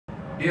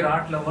Dear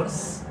art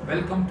lovers,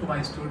 welcome to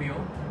my studio.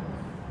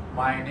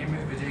 My name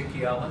is Vijay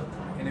Kiawat.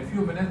 In a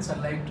few minutes,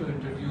 I'd like to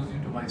introduce you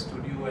to my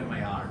studio and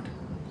my art.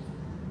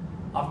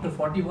 After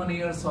 41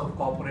 years of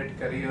corporate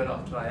career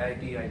after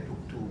IIT, I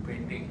took to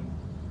painting,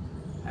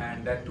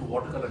 and that to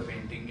watercolor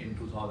painting in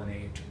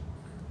 2008.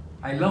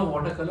 I love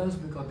watercolors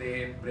because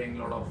they bring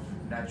a lot of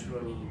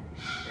natural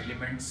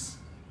elements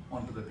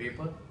onto the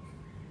paper.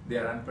 They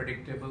are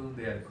unpredictable,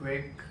 they are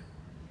quick,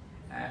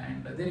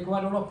 and they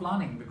require a lot of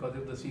planning because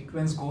if the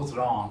sequence goes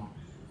wrong,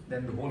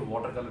 then the whole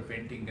watercolor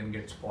painting can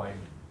get spoiled.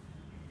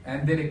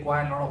 And they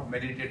require a lot of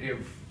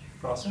meditative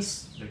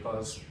process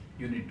because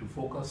you need to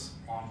focus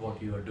on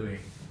what you are doing.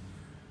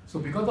 So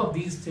because of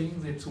these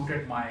things, it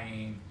suited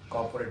my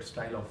corporate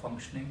style of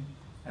functioning,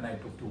 and I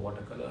took to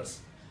watercolors.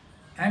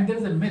 And there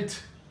is a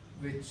myth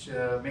which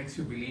makes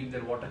you believe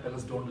that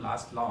watercolors don't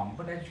last long,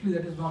 but actually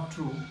that is not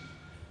true.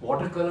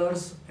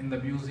 Watercolors in the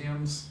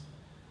museums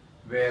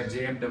where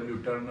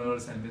JMW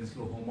Turner's and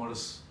Winslow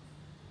Homer's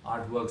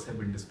artworks have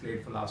been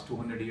displayed for the last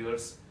 200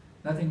 years,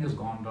 nothing has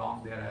gone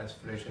wrong. They are as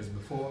fresh as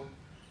before.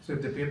 So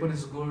if the paper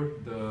is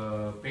good,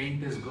 the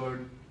paint is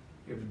good,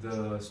 if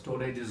the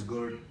storage is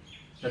good,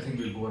 nothing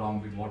will go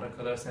wrong with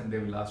watercolors, and they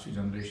will last you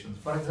generations.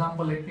 For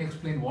example, let me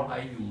explain what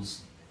I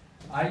use.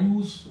 I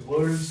use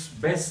world's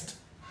best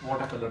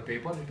watercolor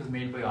paper. It is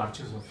made by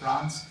Arches of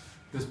France.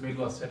 This mill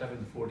was set up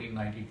in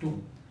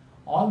 1492.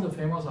 All the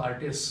famous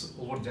artists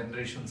over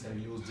generations have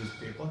used this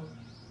paper.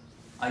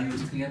 I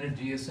use 300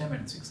 GSM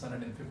and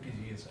 650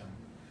 GSM.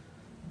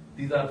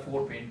 These are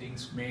 4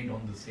 paintings made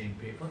on the same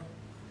paper.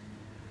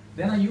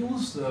 Then I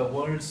use the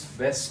world's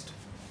best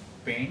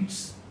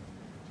paints.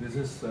 This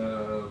is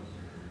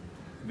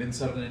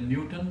Winslow and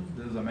Newton.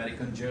 This is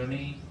American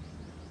Journey.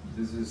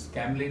 This is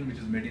Camlin, which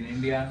is made in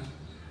India.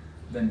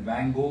 Then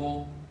Van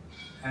Gogh,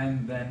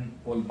 and then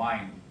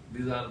Holbein.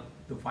 These are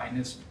the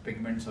finest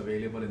pigments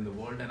available in the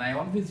world, and I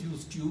always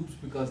use tubes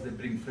because they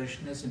bring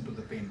freshness into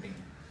the painting.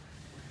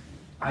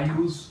 I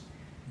use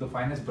the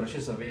finest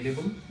brushes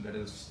available, that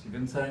is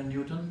Winslow and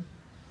Newton.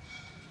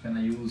 Then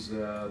I use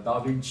Da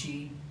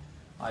Vinci,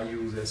 I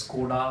use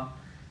Escoda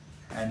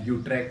and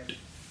Utrecht,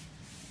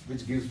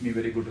 which gives me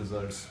very good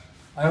results.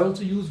 I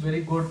also use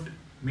very good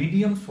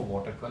mediums for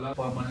watercolor.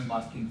 Permanent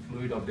masking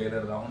fluid of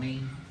Daler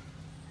Rowney,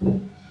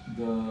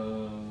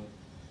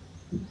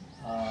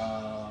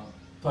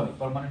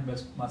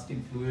 permanent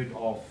masking fluid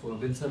of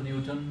Winslow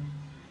Newton,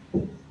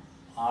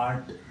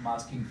 art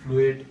masking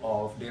fluid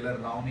of Daler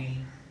Rowney,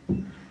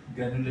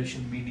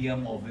 granulation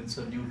medium of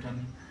Winslow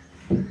Newton,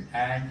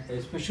 and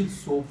a special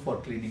soap for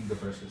cleaning the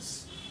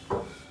brushes.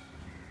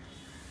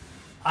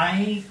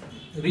 I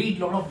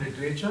read a lot of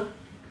literature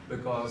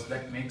because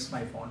that makes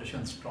my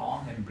foundation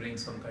strong and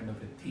brings some kind of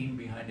a theme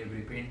behind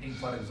every painting.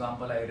 For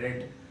example, I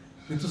read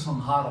Ritu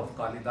of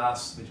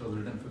Kalidas, which was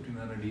written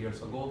 1500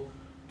 years ago,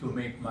 to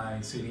make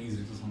my series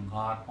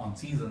Ritu on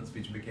seasons,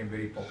 which became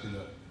very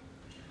popular.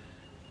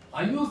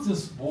 I use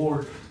this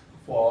board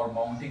for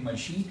mounting my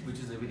sheet, which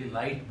is a very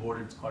light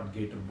board. It's called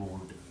Gator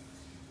board.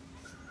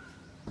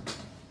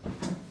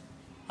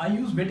 I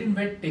use wet in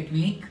wet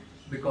technique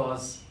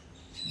because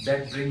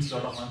that brings a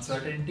lot of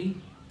uncertainty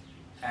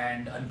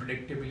and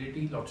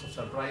unpredictability, lots of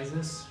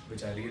surprises,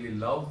 which I really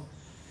love.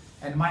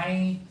 And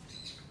my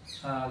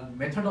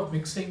method of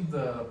mixing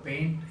the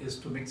paint is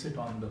to mix it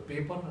on the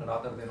paper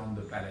rather than on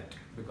the palette,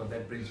 because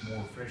that brings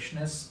more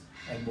freshness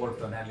and more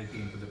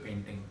tonality into the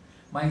painting.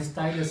 My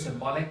style is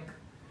symbolic,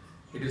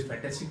 it is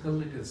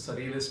fantastical, it is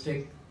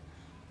surrealistic,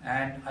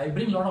 and I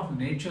bring a lot of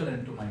nature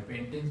into my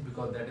paintings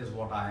because that is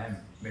what I am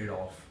made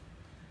of.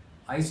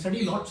 I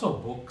study lots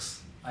of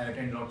books, I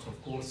attend lots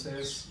of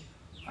courses,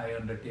 I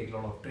undertake a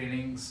lot of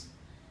trainings,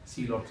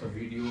 see lots of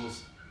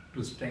videos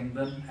to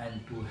strengthen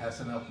and to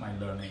hasten up my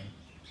learning.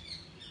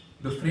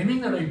 The framing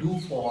that I do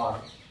for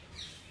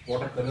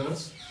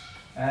watercolors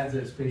as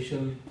a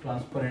special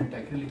transparent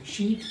acrylic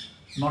sheet,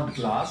 not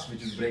glass,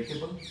 which is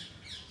breakable.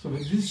 So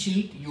with this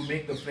sheet, you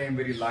make the frame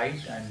very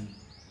light and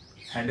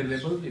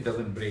handleable, it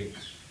doesn't break.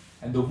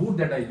 And the wood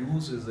that I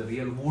use is a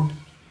real wood,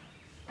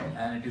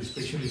 and it is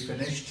specially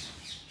finished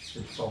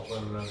with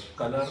proper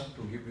color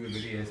to give you a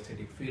very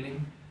aesthetic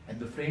feeling. And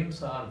the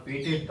frames are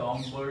weighted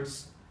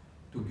downwards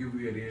to give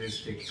you a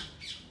realistic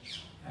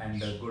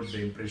and a good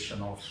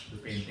impression of the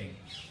painting.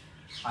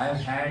 I have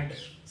had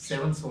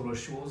 7 solo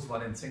shows,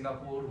 one in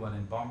Singapore, one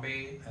in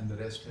Bombay, and the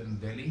rest in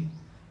Delhi,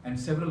 and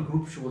several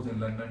group shows in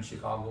London,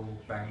 Chicago,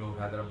 Bangalore,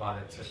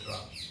 Hyderabad, etc.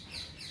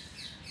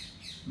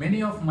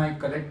 Many of my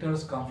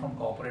collectors come from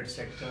corporate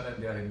sector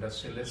and they are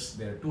industrialists.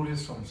 They are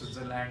tourists from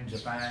Switzerland,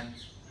 Japan,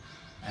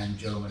 and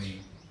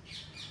Germany.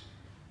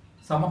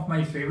 Some of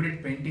my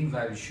favorite paintings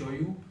I will show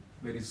you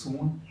very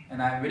soon, and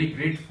I am very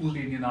grateful to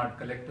Indian art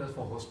collectors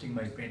for hosting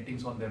my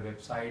paintings on their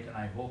website, and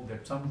I hope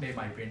that someday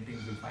my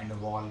paintings will find a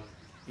wall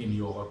in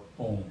your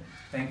home.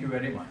 Thank you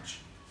very much.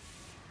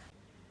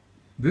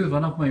 This is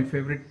one of my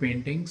favorite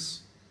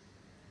paintings,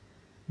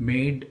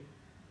 made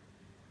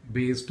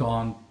based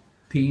on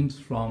themes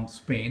from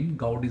Spain,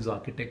 Gaudi's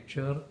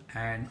architecture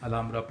and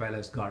Alhambra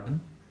Palace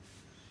Garden.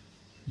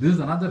 This is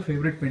another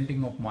favorite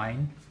painting of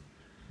mine,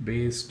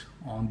 based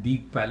on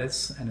Deek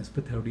palettes and a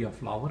spitherdia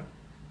flower.